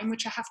mum brain,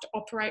 which I have to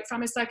operate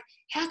from, is like,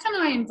 how can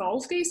I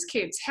involve these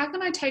kids? How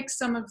can I take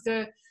some of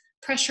the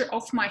pressure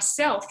off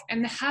myself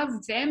and have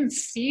them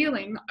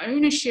feeling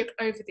ownership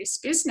over this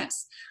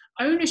business,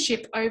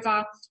 ownership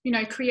over,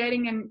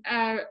 creating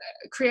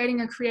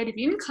a creative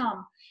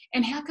income?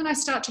 And how can I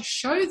start to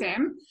show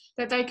them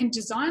that they can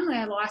design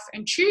their life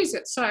and choose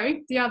it? So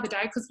the other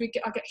day, because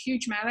I get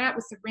huge mail out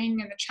with the ring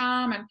and the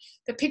charm and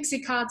the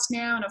pixie cards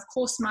now, and of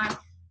course my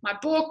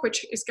book,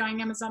 which is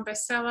going Amazon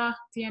bestseller at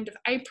the end of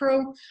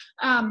April,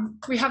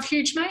 we have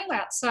huge mail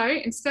out. So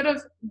instead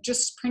of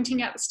just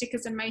printing out the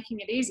stickers and making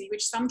it easy,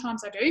 which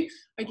sometimes I do,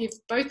 I give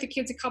both the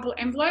kids a couple of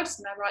envelopes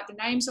and they write the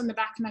names on the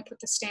back and they put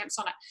the stamps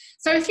on it.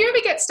 So if you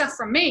ever get stuff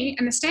from me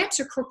and the stamps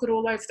are crooked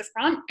all over the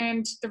front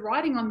and the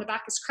writing on the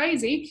back is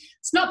crazy,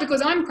 it's not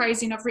because I'm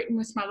crazy and I've written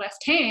with my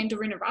left hand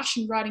or in a rush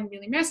and writing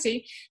really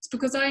messy. It's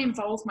because I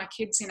involve my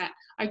kids in it.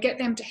 I get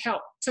them to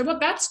help. So what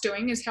that's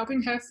doing is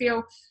helping her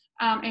feel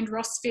and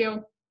Ross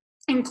feel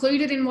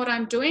included in what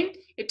I'm doing.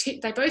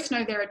 They both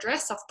know their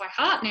address off by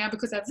heart now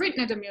because I've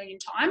written it a million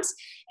times,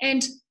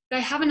 and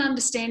they have an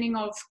understanding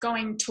of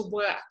going to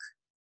work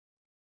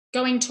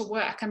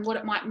and what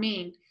it might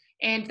mean.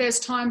 And there's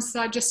times,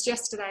 just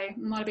yesterday,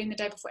 might have been the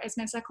day before,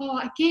 Esme's like, oh,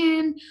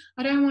 again,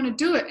 I don't want to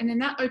do it. And then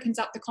that opens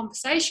up the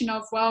conversation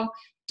of, well,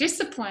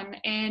 discipline,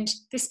 and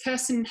this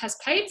person has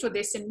paid for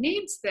this and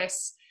needs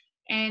this.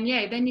 And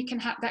yeah, then you can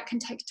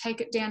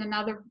take it down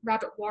another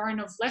rabbit warren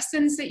of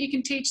lessons that you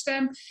can teach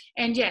them.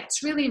 And yeah,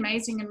 it's really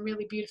amazing and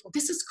really beautiful.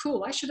 This is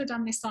cool. I should have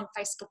done this on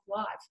Facebook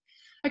Live.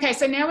 Okay,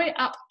 so now we're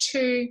up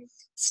to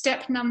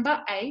step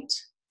number 8.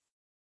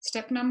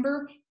 Step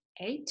number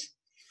 8.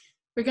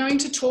 We're going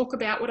to talk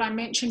about what I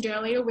mentioned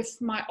earlier with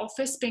my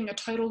office being a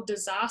total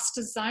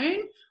disaster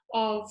zone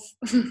of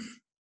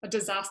a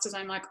disaster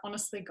zone. Like,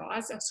 honestly,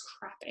 guys, there's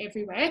crap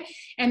everywhere.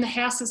 And the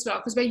house as well,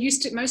 because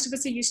most of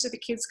us are used to the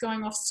kids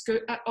going off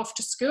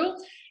to school,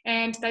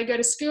 and they go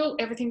to school,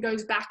 everything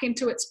goes back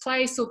into its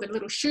place, all the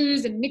little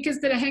shoes and knickers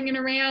that are hanging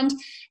around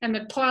and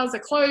the piles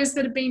of clothes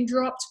that have been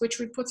dropped, which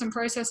we put some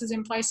processes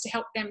in place to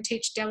help them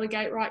teach,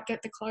 delegate, right,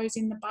 get the clothes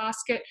in the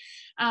basket.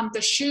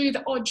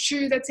 The odd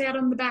shoe that's out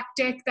on the back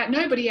deck that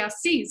nobody else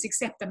sees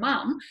except the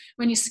mum.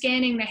 When you're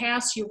scanning the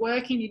house, you're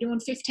working, you're doing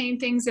 15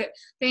 things at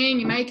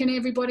thing, you're making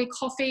everybody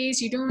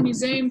coffees, you're doing your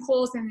Zoom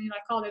calls, and then you're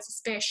like, oh, there's a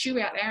spare shoe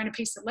out there and a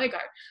piece of Lego.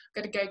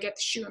 I've got to go get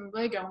the shoe and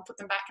Lego and put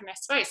them back in their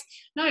space.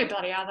 No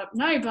bloody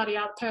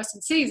other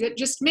person sees it,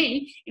 just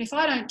me. And if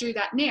I don't do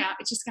that now,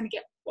 it's just going to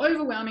get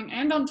overwhelming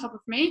and on top of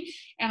me,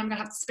 and I'm going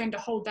to have to spend a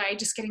whole day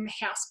just getting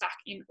the house back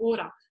in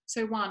order.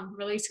 So 1,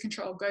 release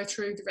control, go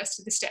through the rest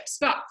of the steps.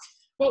 But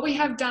what we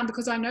have done,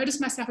 because I noticed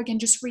myself again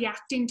just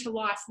reacting to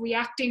life,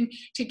 reacting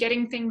to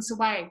getting things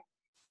away,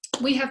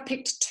 we have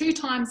picked 2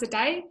 times a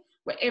day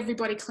where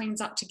everybody cleans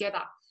up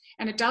together.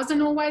 And it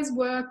doesn't always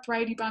work,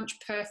 Brady Bunch,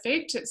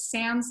 perfect. It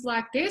sounds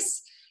like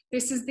this.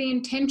 This is the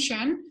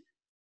intention.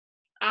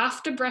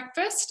 After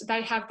breakfast,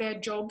 they have their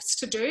jobs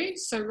to do.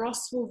 So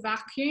Ross will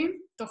vacuum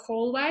the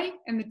hallway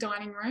and the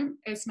dining room.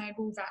 Esme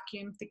will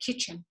vacuum the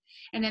kitchen.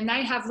 And then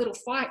they have little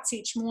fights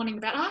each morning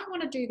about, I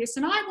want to do this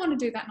and I want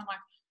to do that. And I'm like,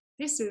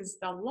 this is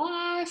the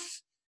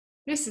life.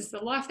 This is the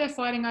life. They're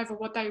fighting over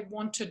what they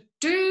want to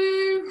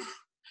do.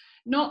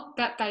 Not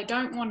that they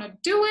don't want to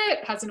do it.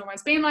 It hasn't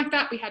always been like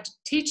that. We had to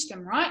teach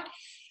them, right?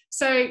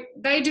 So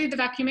they do the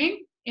vacuuming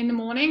in the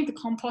morning. The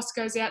compost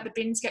goes out. The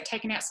bins get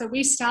taken out. So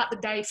we start the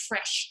day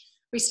fresh.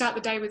 We start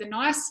the day with a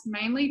nice,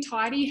 mainly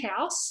tidy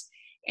house.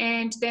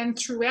 And then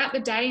throughout the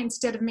day,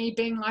 instead of me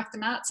being like the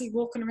Nazi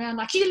walking around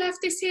like, you left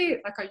this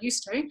here, like I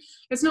used to,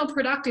 it's not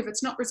productive,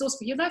 it's not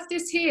resourceful. You left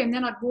this here. And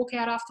then I'd walk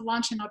out after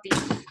lunch and I'd be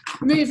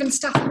moving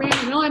stuff around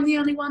and I'm the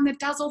only one that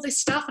does all this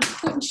stuff and I'm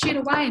putting shit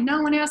away and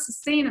no one else is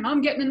seeing and I'm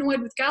getting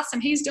annoyed with Gus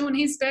and he's doing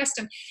his best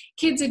and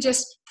kids are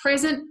just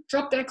present,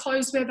 drop their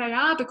clothes where they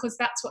are because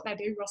that's what they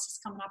do. Ross is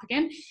coming up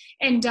again.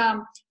 And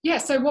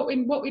so what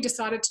we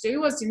decided to do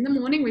was in the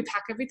morning, we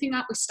pack everything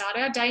up, we start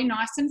our day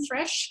nice and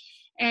fresh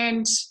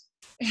and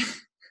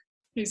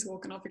he's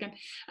walking off again.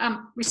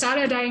 We start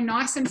our day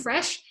nice and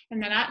fresh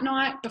and then at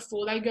night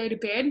before they go to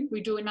bed,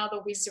 we do another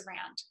whiz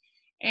around.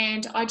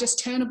 And I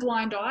just turn a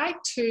blind eye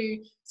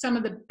to some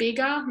of the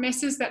bigger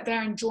messes that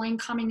they're enjoying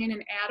coming in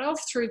and out of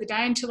through the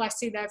day until I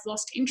see they've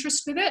lost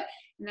interest with it.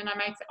 And then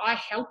I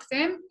help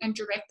them and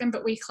direct them,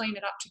 but we clean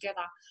it up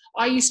together.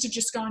 I used to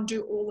just go and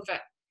do all of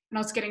it. And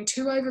I was getting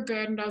too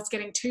overburdened. I was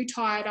getting too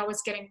tired. I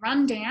was getting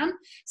run down.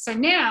 So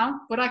now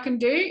what I can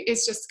do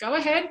is just go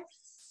ahead.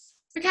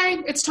 Okay,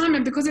 it's time.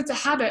 And because it's a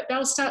habit,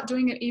 they'll start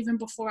doing it even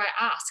before I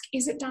ask.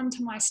 Is it done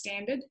to my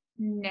standard?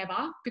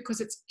 Never,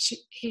 because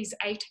he's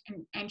 8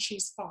 and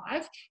she's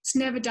 5. It's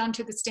never done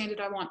to the standard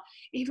I want.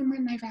 Even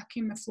when they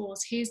vacuum the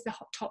floors, here's the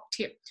top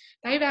tip.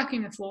 They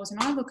vacuum the floors and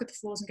I look at the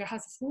floors and go,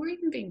 has the floor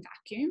even been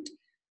vacuumed?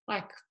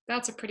 Like,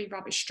 that's a pretty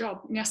rubbish job.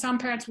 Now, some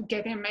parents will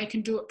get there and they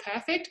can do it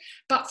perfect.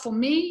 But for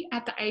me,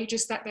 at the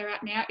ages that they're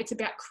at now, it's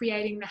about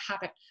creating the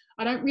habit.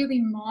 I don't really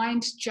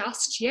mind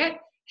just yet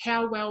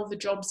how well the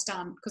job's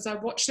done because I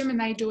watch them and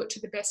they do it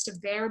to the best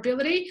of their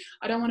ability.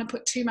 I don't want to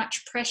put too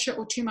much pressure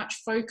or too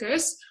much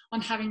focus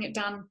on having it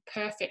done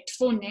perfect.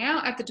 For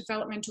now, at the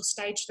developmental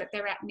stage that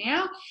they're at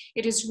now,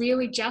 it is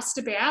really just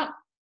about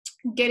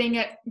getting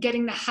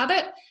the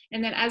habit,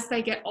 and then as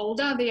they get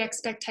older, the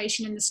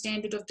expectation and the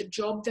standard of the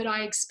job that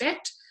I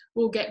expect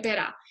will get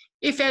better.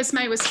 If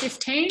Esme was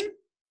 15,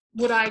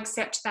 would I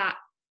accept that?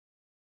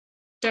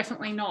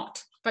 Definitely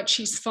not, but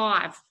she's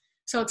 5.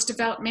 So it's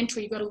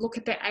developmental. You've got to look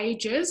at their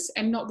ages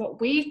and not what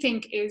we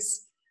think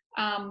is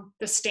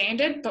the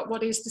standard, but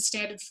what is the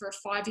standard for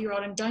a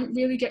 5-year-old, and don't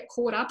really get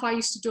caught up. I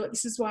used to do it.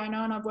 This is why I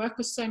know, and I work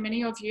with so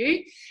many of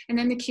you, and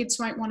then the kids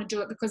won't want to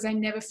do it because they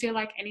never feel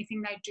like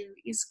anything they do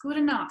is good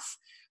enough.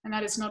 And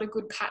that is not a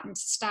good pattern to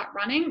start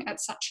running at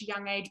such a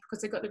young age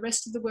because they've got the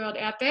rest of the world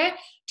out there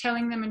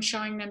telling them and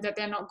showing them that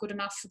they're not good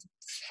enough for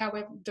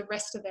however the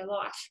rest of their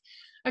life.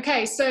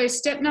 Okay, so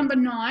step number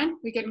 9,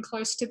 we're getting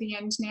close to the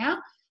end now.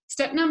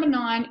 Step number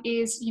 9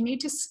 is you need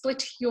to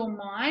split your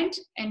mind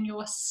and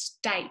your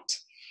state.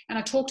 And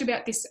I talked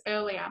about this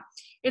earlier.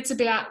 It's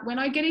about when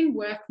I get in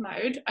work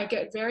mode, I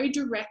get very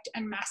direct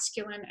and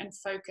masculine and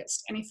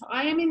focused. And if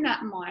I am in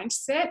that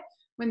mindset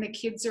when the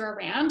kids are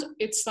around,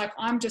 it's like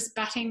I'm just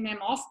batting them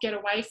off. Get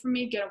away from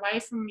me, get away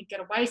from me, get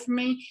away from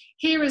me.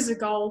 Here is a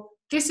goal.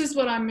 This is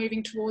what I'm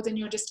moving towards and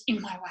you're just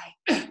in my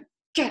way.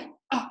 Get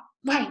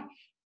away.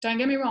 Don't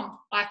get me wrong.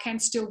 I can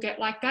still get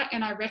like that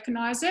and I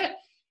recognize it.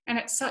 And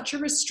it's such a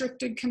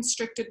restricted,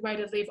 constricted way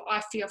to live.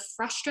 I feel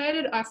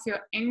frustrated. I feel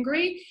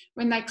angry.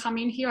 When they come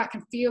in here, I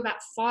can feel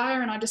that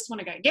fire and I just want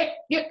to go, get.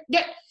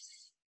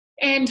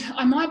 And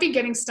I might be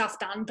getting stuff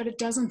done, but it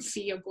doesn't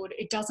feel good.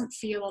 It doesn't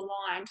feel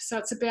aligned. So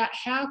it's about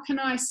how can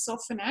I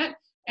soften it?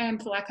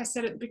 And like I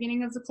said at the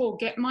beginning of the call,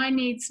 get my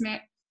needs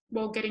met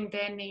while getting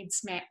their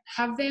needs met.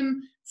 Have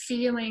them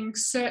feeling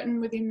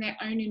certain within their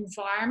own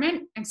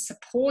environment and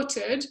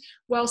supported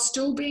while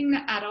still being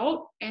the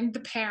adult and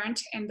the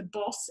parent and the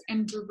boss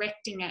and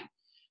directing it.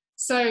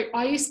 So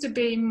I used to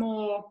be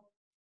more,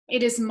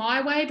 it is my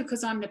way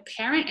because I'm the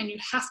parent and you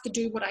have to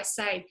do what I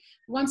say.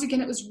 Once again,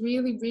 it was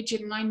really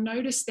rigid and I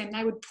noticed then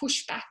they would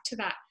push back to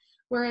that.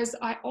 Whereas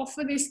I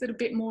offer this little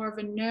bit more of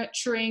a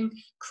nurturing,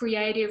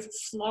 creative,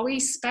 flowy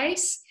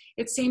space.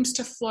 It seems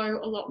to flow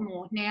a lot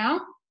more.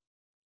 Now,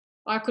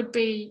 I could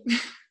be,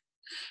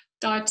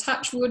 I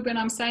touch wood when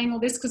I'm saying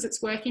all this because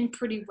it's working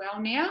pretty well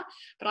now,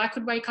 but I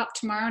could wake up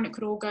tomorrow and it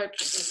could all go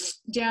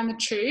down the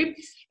tube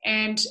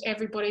and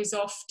everybody's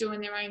off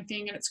doing their own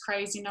thing and it's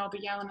crazy and I'll be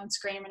yelling and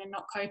screaming and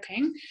not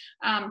coping.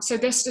 So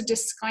there's a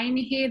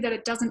disclaimer here that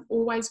it doesn't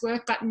always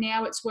work, but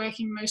now it's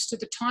working most of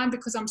the time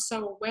because I'm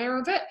so aware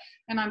of it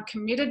and I'm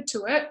committed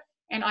to it.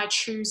 And I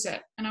choose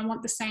it. And I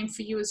want the same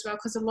for you as well,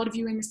 because a lot of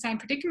you are in the same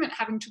predicament,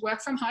 having to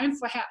work from home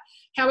for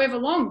however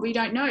long, we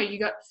don't know. You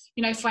got,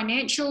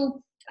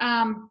 financial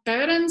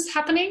burdens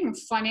happening,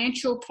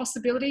 financial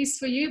possibilities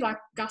for you, like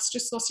Gus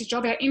just lost his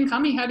job, our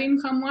income, he had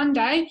income one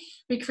day,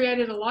 we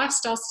created a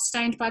lifestyle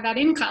sustained by that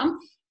income,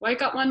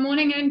 wake up one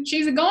morning and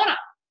she's a goner.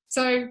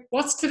 So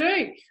what's to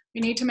do?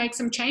 We need to make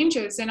some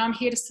changes, and I'm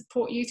here to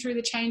support you through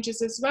the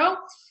changes as well.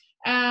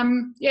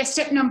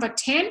 Step number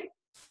 10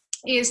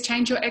 is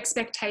change your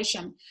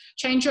expectation.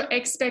 Change your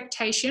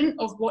expectation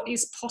of what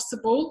is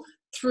possible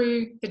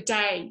through the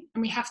day.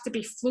 And we have to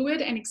be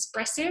fluid and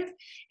expressive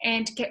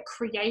and get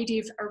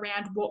creative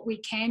around what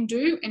we can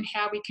do and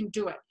how we can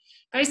do it.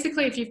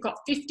 Basically, if you've got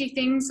 50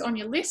 things on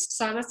your list,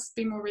 so let's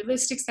be more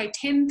realistic, say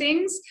 10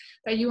 things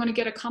that you want to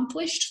get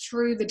accomplished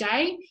through the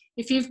day.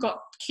 If you've got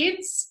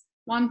kids,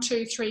 1,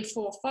 2, 3,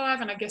 4,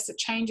 5, and I guess it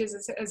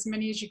changes as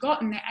many as you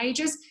got in their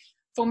ages.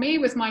 For me,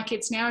 with my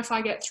kids now, if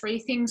I get 3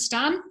 things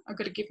done, I've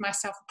got to give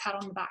myself a pat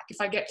on the back.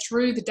 If I get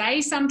through the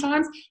day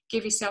sometimes,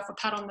 give yourself a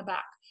pat on the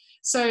back.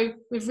 So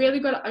we've really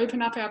got to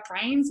open up our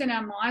brains and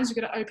our minds. We've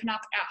got to open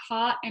up our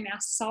heart and our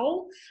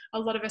soul. A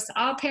lot of us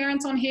are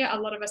parents on here. A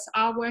lot of us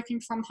are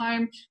working from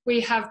home. We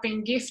have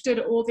been gifted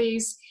all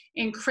these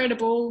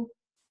incredibly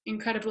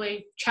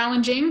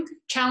challenging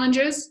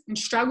challenges and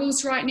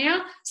struggles right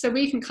now. So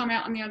we can come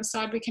out on the other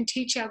side. We can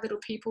teach our little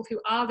people who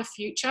are the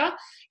future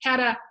how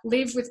to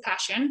live with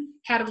passion,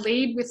 how to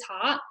lead with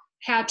heart,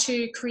 how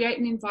to create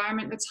an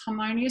environment that's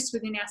harmonious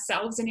within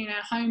ourselves and in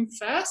our home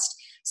first,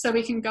 so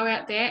we can go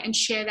out there and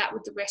share that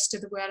with the rest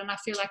of the world. And I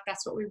feel like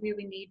that's what we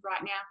really need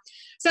right now.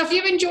 So if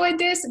you've enjoyed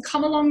this and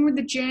come along with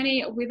the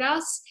journey with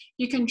us,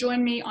 you can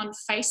join me on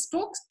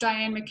Facebook,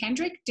 Diane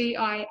McKendrick,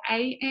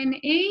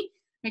 D-I-A-N-E,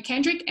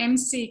 McKendrick,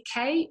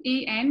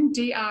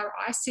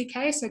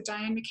 M-C-K-E-N-D-R-I-C-K, so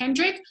Diane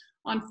McKendrick.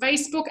 On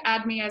Facebook,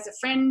 add me as a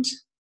friend.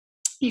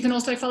 You can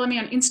also follow me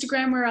on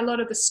Instagram, where a lot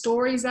of the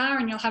stories are,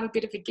 and you'll have a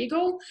bit of a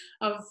giggle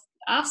of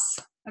us,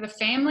 of the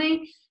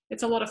family.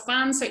 It's a lot of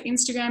fun. So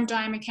Instagram,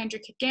 Diane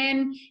McKendrick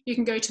again. You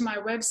can go to my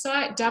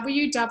website,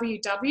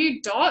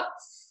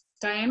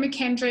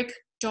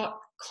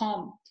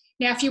 www.dianemckendrick.com.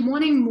 Now, if you're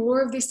wanting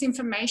more of this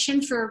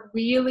information for a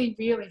really,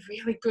 really,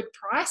 really good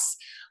price,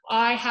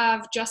 I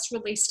have just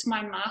released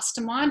my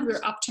mastermind.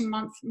 We're up to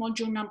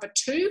module number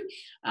 2.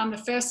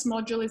 The first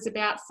module is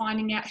about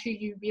finding out who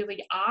you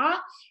really are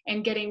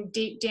and getting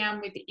deep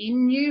down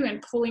within you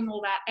and pulling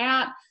all that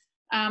out.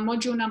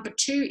 Module number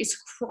 2 is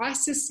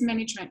crisis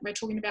management. We're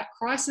talking about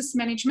crisis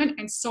management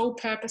and soul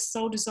purpose,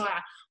 soul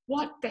desire.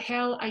 What the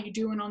hell are you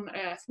doing on the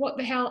earth? What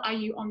the hell are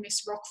you on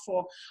this rock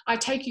for? I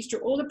take you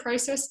through all the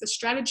process, the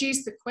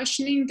strategies, the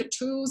questioning, the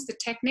tools, the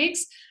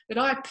techniques that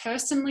I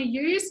personally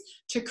use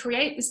to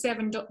create the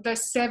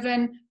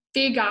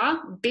 7-figure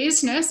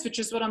business, which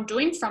is what I'm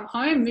doing from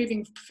home,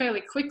 moving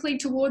fairly quickly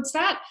towards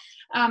that,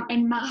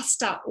 and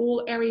master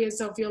all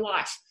areas of your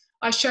life.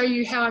 I show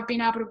you how I've been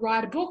able to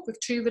write a book with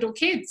 2 little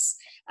kids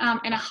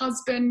and a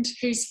husband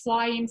who's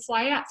fly in,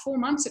 fly out. 4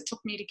 months it took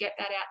me to get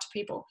that out to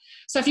people.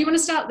 So if you want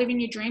to start living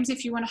your dreams,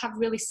 if you want to have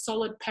really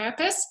solid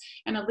purpose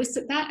and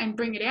elicit that and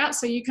bring it out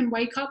so you can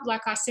wake up,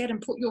 like I said, and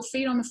put your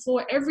feet on the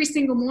floor every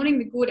single morning,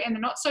 the good and the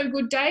not so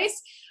good days,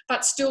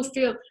 but still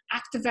feel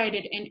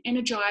activated and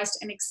energized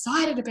and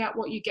excited about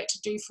what you get to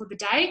do for the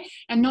day,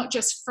 and not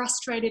just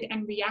frustrated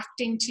and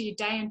reacting to your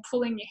day and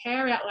pulling your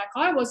hair out like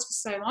I was for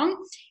so long,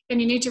 then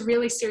you need to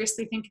really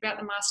seriously think about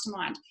the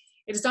mastermind.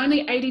 It is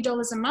only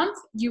 $80 a month.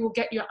 You will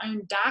get your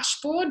own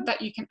dashboard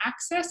that you can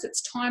access.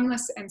 It's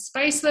timeless and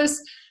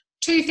spaceless.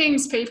 2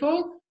 things,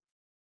 people,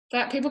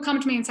 that people come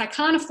to me and say, I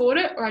can't afford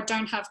it, or I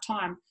don't have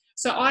time.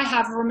 So I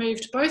have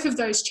removed both of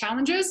those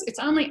challenges. It's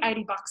only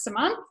 $80 a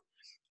month.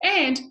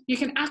 And you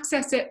can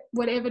access it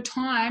whatever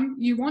time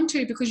you want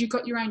to, because you've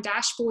got your own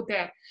dashboard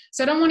there.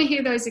 So I don't want to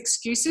hear those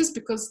excuses,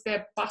 because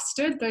they're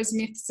busted. Those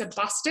myths are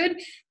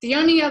busted. The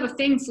only other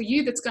thing for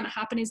you that's going to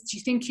happen is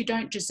you think you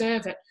don't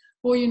deserve it,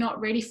 or you're not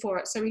ready for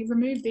it. So we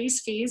remove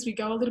these fears. We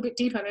go a little bit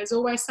deeper. There's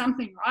always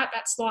something, right?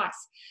 That's life.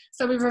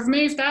 So we've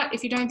removed that.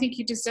 If you don't think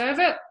you deserve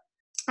it,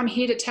 I'm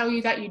here to tell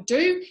you that you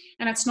do.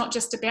 And it's not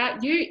just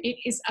about you. It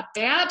is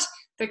about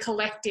the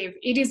collective.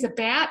 It is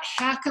about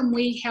how can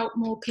we help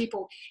more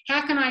people? How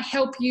can I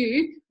help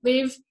you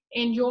live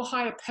in your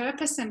higher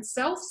purpose and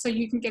self so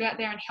you can get out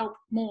there and help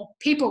more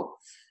people?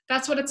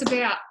 That's what it's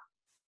about.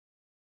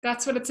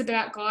 That's what it's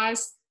about,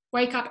 guys.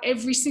 Wake up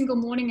every single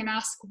morning and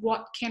ask,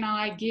 what can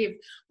I give?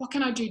 What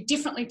can I do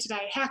differently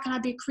today? How can I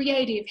be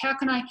creative? How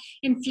can I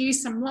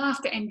infuse some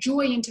laughter and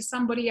joy into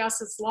somebody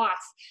else's life?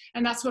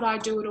 And that's what I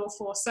do it all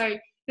for. So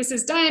this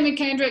is Diane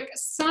McKendrick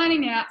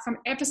signing out from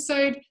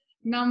episode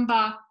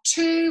number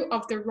 2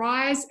 of the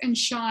Rise and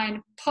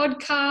Shine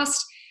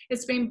podcast.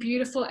 It's been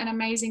beautiful and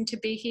amazing to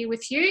be here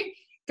with you.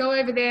 Go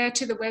over there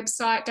to the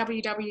website,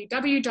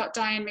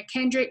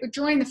 www.dianemckendrick,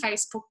 join the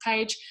Facebook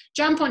page,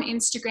 jump on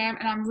Instagram,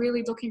 and I'm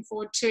really looking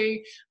forward to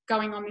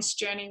going on this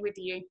journey with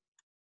you.